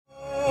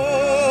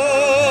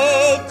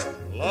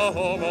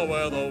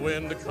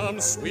come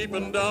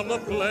sweeping down the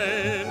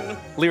plain.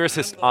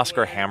 Lyricist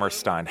Oscar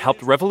Hammerstein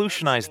helped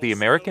revolutionize the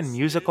American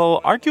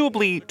musical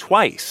arguably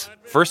twice.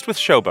 First with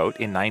Showboat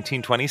in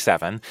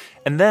 1927,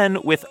 and then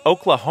with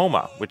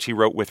Oklahoma, which he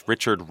wrote with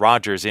Richard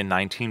Rodgers in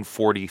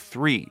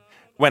 1943.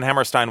 When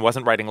Hammerstein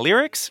wasn't writing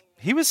lyrics,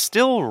 he was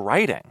still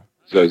writing.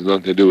 It has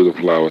nothing to do with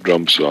the flower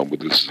drum song,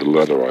 but this is a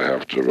letter I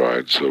have to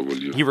write, so will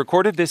you... He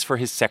recorded this for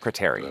his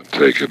secretary.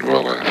 Take it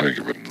while I think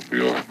of it and it'll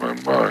be off my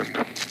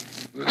mind.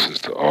 This is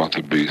to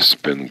Arthur B.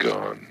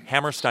 Spingarn.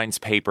 Hammerstein's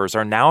papers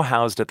are now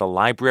housed at the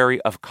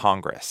Library of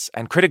Congress,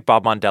 and critic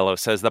Bob Mondello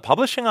says the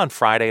publishing on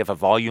Friday of a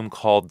volume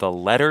called The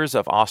Letters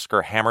of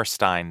Oscar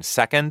Hammerstein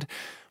II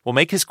will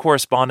make his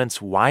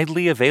correspondence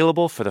widely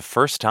available for the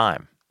first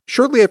time.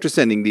 Shortly after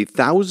sending the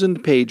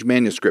 1,000-page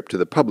manuscript to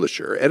the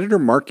publisher, editor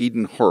Mark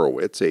Eden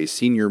Horowitz, a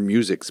senior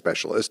music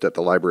specialist at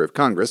the Library of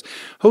Congress,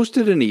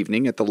 hosted an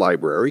evening at the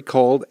library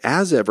called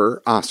As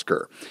Ever,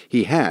 Oscar.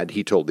 He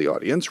told the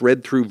audience,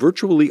 read through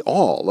virtually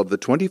all of the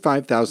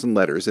 25,000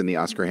 letters in the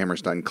Oscar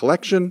Hammerstein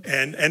collection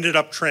and ended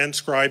up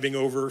transcribing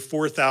over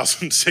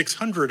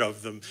 4,600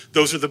 of them.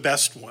 Those are the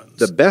best ones.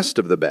 The best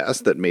of the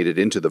best that made it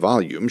into the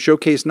volume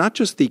showcased not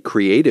just the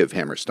creative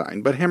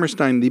Hammerstein, but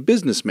Hammerstein the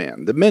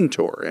businessman, the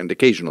mentor, and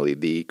occasionally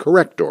the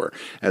corrector,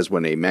 as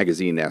when a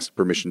magazine asked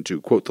permission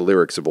to quote the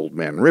lyrics of Old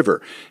Man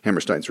River.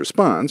 Hammerstein's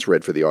response,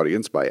 read for the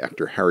audience by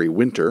actor Harry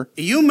Winter.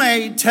 You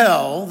may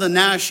tell the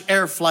Nash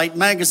Air Flight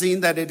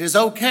magazine that it is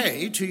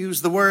okay to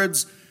use the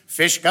words,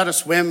 fish gotta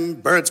swim,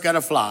 birds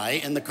gotta fly,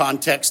 in the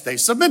context they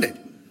submitted.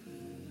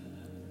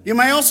 You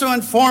may also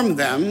inform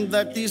them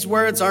that these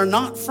words are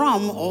not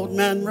from Old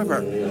Man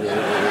River.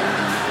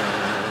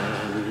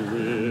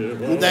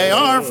 They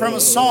are from a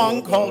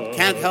song called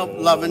Can't Help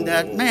Lovin'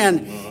 That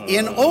Man.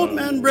 In Old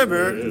Man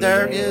River,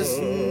 there is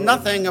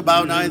nothing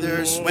about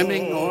either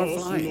swimming or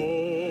flying.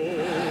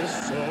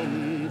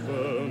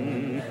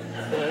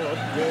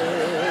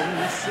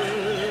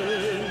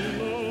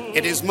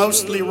 It is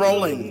mostly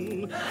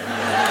rolling.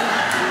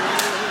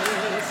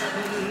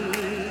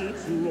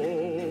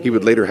 He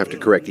would later have to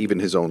correct even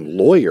his own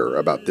lawyer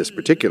about this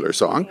particular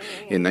song.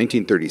 In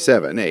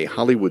 1937, a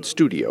Hollywood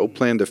studio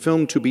planned a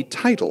film to be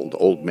titled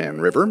Old Man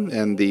River,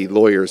 and the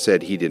lawyer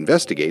said he'd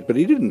investigate, but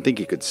he didn't think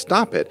he could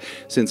stop it.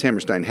 Since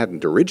Hammerstein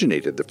hadn't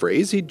originated the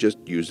phrase, he'd just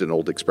used an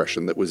old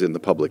expression that was in the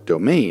public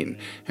domain.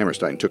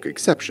 Hammerstein took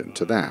exception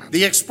to that.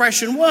 The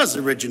expression was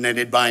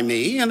originated by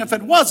me, and if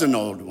it was an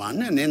old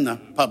one and in the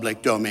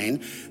public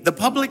domain, the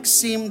public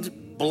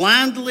seemed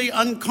blandly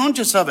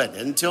unconscious of it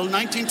until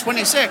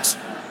 1926.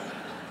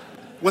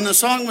 When the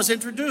song was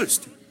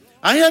introduced.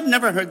 I had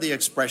never heard the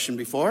expression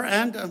before,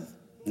 and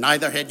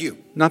neither had you.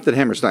 Not that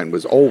Hammerstein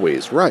was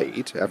always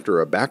right. After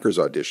a backer's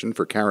audition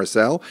for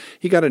Carousel,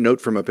 he got a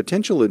note from a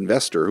potential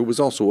investor who was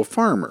also a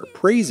farmer,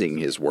 praising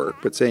his work,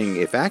 but saying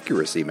if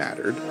accuracy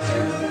mattered,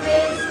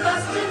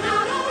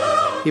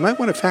 he might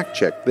want to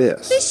fact-check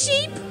this. The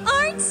sheep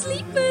aren't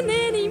sleeping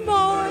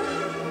anymore.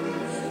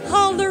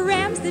 All the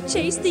rams that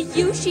chase the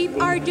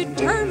ewe-sheep are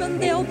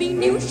determined there'll be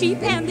new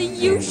sheep, and the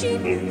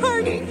ewe-sheep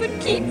aren't even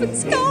keeping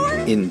score.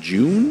 In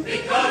June?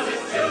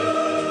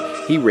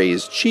 He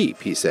raised sheep,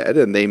 he said,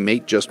 and they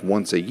mate just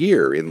once a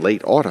year in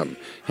late autumn,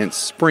 hence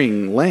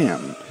spring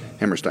lamb.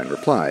 Hammerstein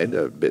replied,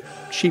 a bit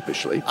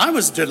sheepishly, I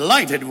was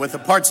delighted with the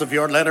parts of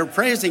your letter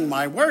praising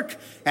my work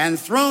and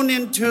thrown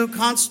into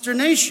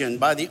consternation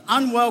by the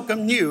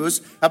unwelcome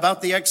news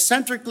about the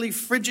eccentrically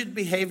frigid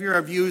behavior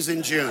of ewes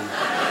in June.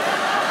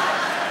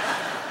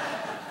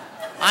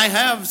 I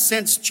have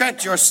since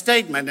checked your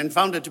statement and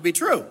found it to be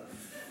true.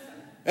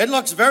 It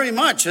looks very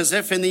much as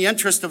if, in the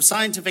interest of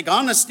scientific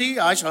honesty,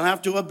 I shall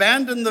have to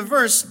abandon the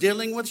verse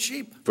dealing with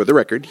sheep. For the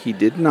record, he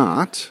did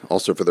not.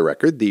 Also for the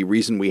record, the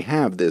reason we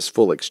have this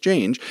full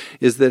exchange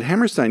is that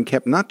Hammerstein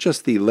kept not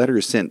just the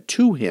letters sent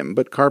to him,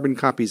 but carbon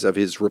copies of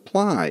his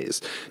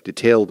replies,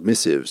 detailed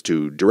missives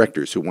to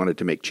directors who wanted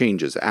to make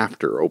changes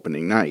after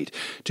opening night,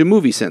 to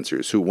movie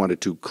censors who wanted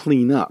to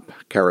clean up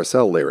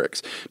Carousel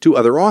lyrics, to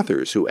other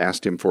authors who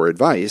asked him for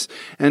advice,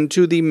 and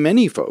to the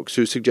many folks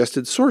who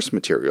suggested source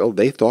material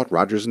they thought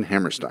Rodgers and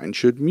Hammerstein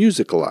should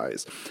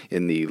musicalize.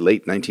 In the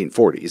late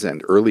 1940s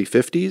and early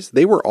 50s,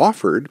 they were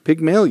offered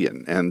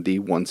Pygmalion and The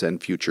Once and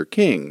Future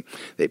King.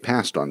 They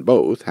passed on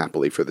both,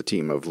 happily for the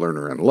team of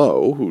Lerner and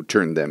Lowe, who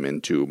turned them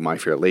into My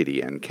Fair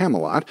Lady and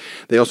Camelot.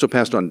 They also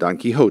passed on Don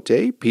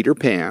Quixote, Peter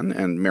Pan,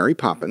 and Mary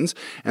Poppins,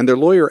 and their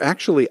lawyer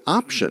actually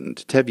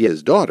optioned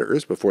Tevye's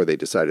Daughters before they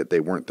decided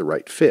they weren't the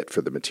right fit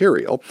for the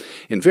material.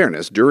 In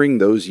fairness, during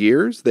those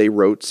years, they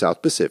wrote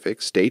South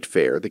Pacific, State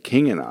Fair, The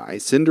King and I,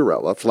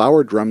 Cinderella,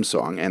 Flower Drum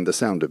Song, and The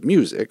Sound of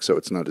Music, so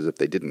it's not as if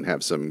they didn't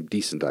have some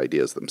decent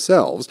ideas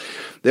themselves.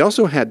 They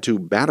also had to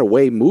bat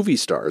away movie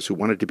stars who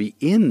wanted to be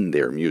in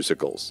their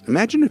musicals.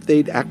 Imagine if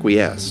they'd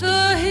acquiesced.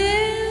 The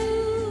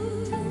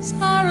hills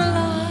are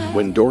alive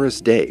when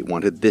Doris Day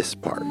wanted this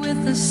part.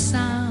 with the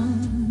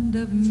sound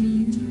of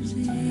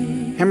music.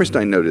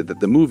 Hammerstein noted that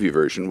the movie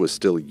version was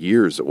still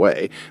years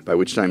away, by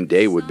which time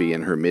Day would be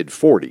in her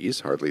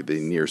mid-40s, hardly the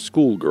near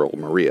schoolgirl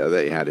Maria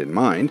they had in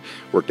mind.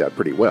 Worked out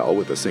pretty well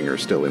with the singer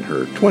still in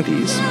her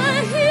 20s.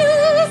 The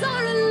hills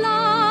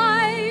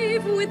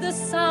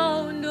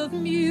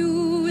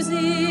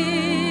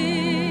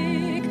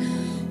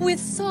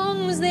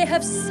songs they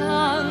have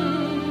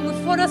sung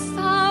for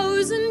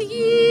 1,000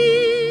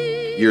 years.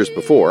 Years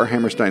before,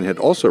 Hammerstein had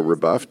also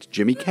rebuffed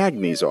Jimmy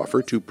Cagney's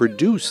offer to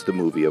produce the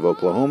movie of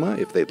Oklahoma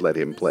if they'd let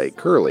him play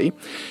Curly.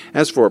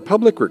 As for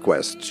public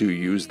requests to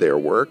use their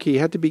work, he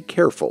had to be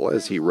careful,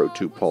 as he wrote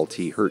to Paul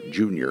T. Hurt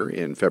Jr.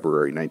 in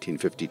February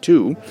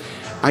 1952.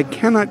 "I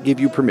cannot give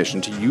you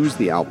permission to use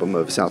the album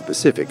of South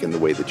Pacific in the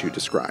way that you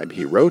describe,"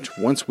 he wrote.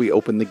 "Once we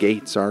open the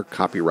gates, our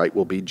copyright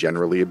will be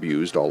generally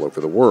abused all over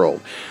the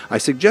world. I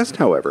suggest,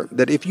 however,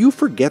 that if you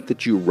forget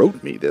that you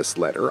wrote me this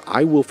letter,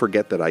 I will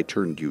forget that I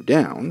turned you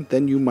down.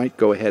 Then you might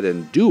go ahead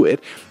and do it,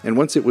 and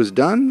once it was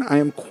done, I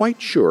am quite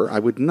sure I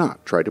would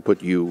not try to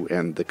put you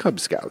and the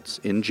Cub Scouts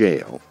in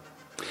jail."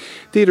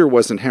 Theater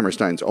wasn't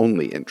Hammerstein's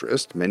only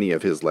interest. Many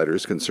of his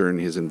letters concern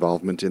his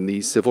involvement in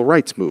the civil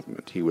rights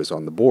movement. He was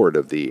on the board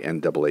of the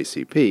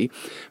NAACP.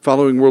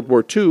 Following World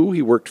War II,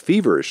 he worked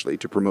feverishly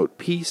to promote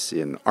peace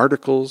in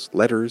articles,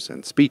 letters,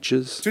 and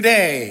speeches.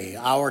 Today,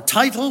 our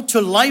title to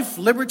life,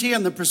 liberty,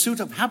 and the pursuit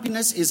of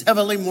happiness is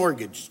heavily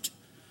mortgaged.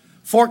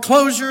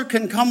 Foreclosure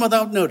can come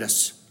without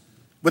notice,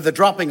 with the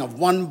dropping of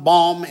one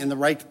bomb in the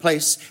right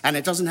place, and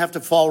it doesn't have to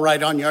fall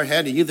right on your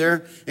head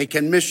either. It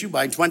can miss you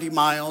by 20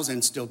 miles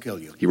and still kill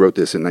you. He wrote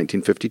this in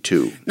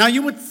 1952. Now,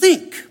 you would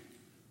think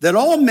that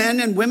all men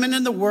and women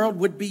in the world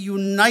would be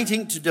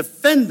uniting to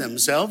defend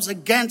themselves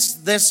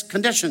against this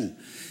condition.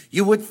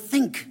 You would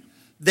think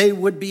they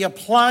would be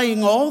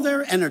applying all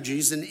their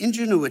energies and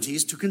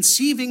ingenuities to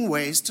conceiving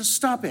ways to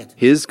stop it.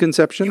 His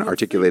conception,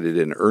 articulated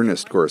in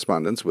earnest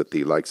correspondence with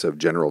the likes of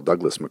General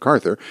Douglas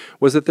MacArthur,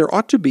 was that there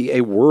ought to be a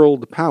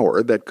world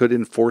power that could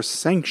enforce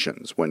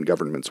sanctions when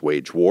governments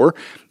wage war.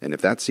 And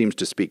if that seems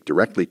to speak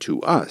directly to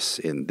us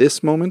in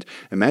this moment,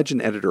 imagine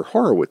editor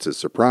Horowitz's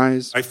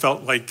surprise. I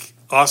felt like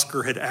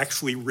Oscar had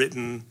actually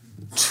written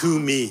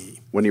to me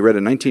When he read a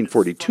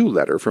 1942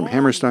 letter from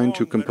Hammerstein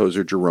to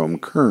composer Jerome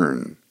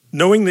Kern.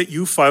 "Knowing that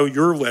you file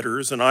your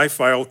letters and I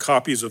file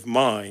copies of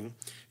mine,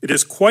 it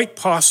is quite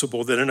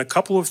possible that in a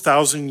couple of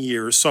thousand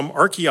years, some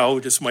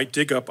archaeologist might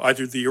dig up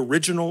either the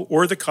original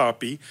or the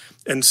copy,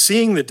 and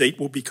seeing the date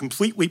will be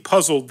completely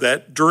puzzled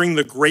that during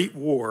the Great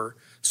War,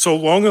 so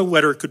long a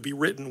letter could be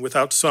written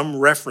without some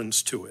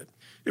reference to it.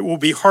 It will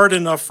be hard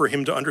enough for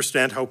him to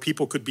understand how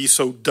people could be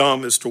so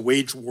dumb as to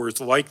wage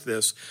wars like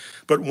this,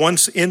 but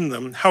once in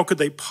them, how could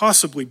they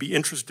possibly be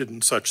interested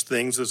in such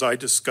things as I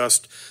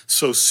discussed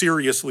so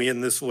seriously in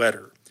this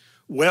letter?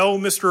 Well,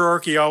 Mr.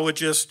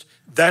 Archaeologist,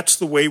 that's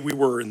the way we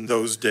were in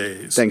those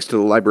days." Thanks to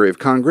the Library of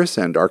Congress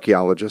and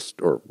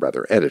archaeologist, or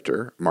rather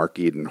editor, Mark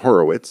Eden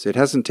Horowitz, it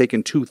hasn't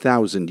taken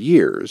 2,000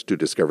 years to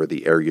discover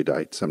the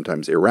erudite,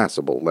 sometimes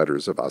irascible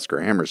letters of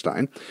Oscar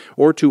Hammerstein,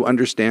 or to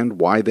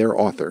understand why their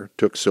author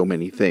took so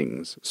many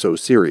things so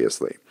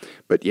seriously.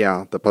 But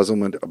yeah, the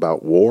puzzlement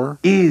about war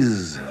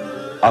is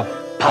a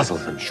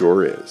puzzlement.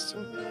 Sure is.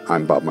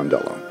 I'm Bob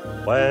Mondello.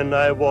 When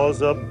I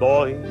was a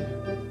boy,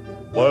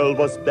 world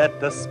was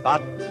better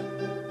spot.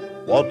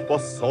 What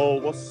was so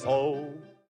was so.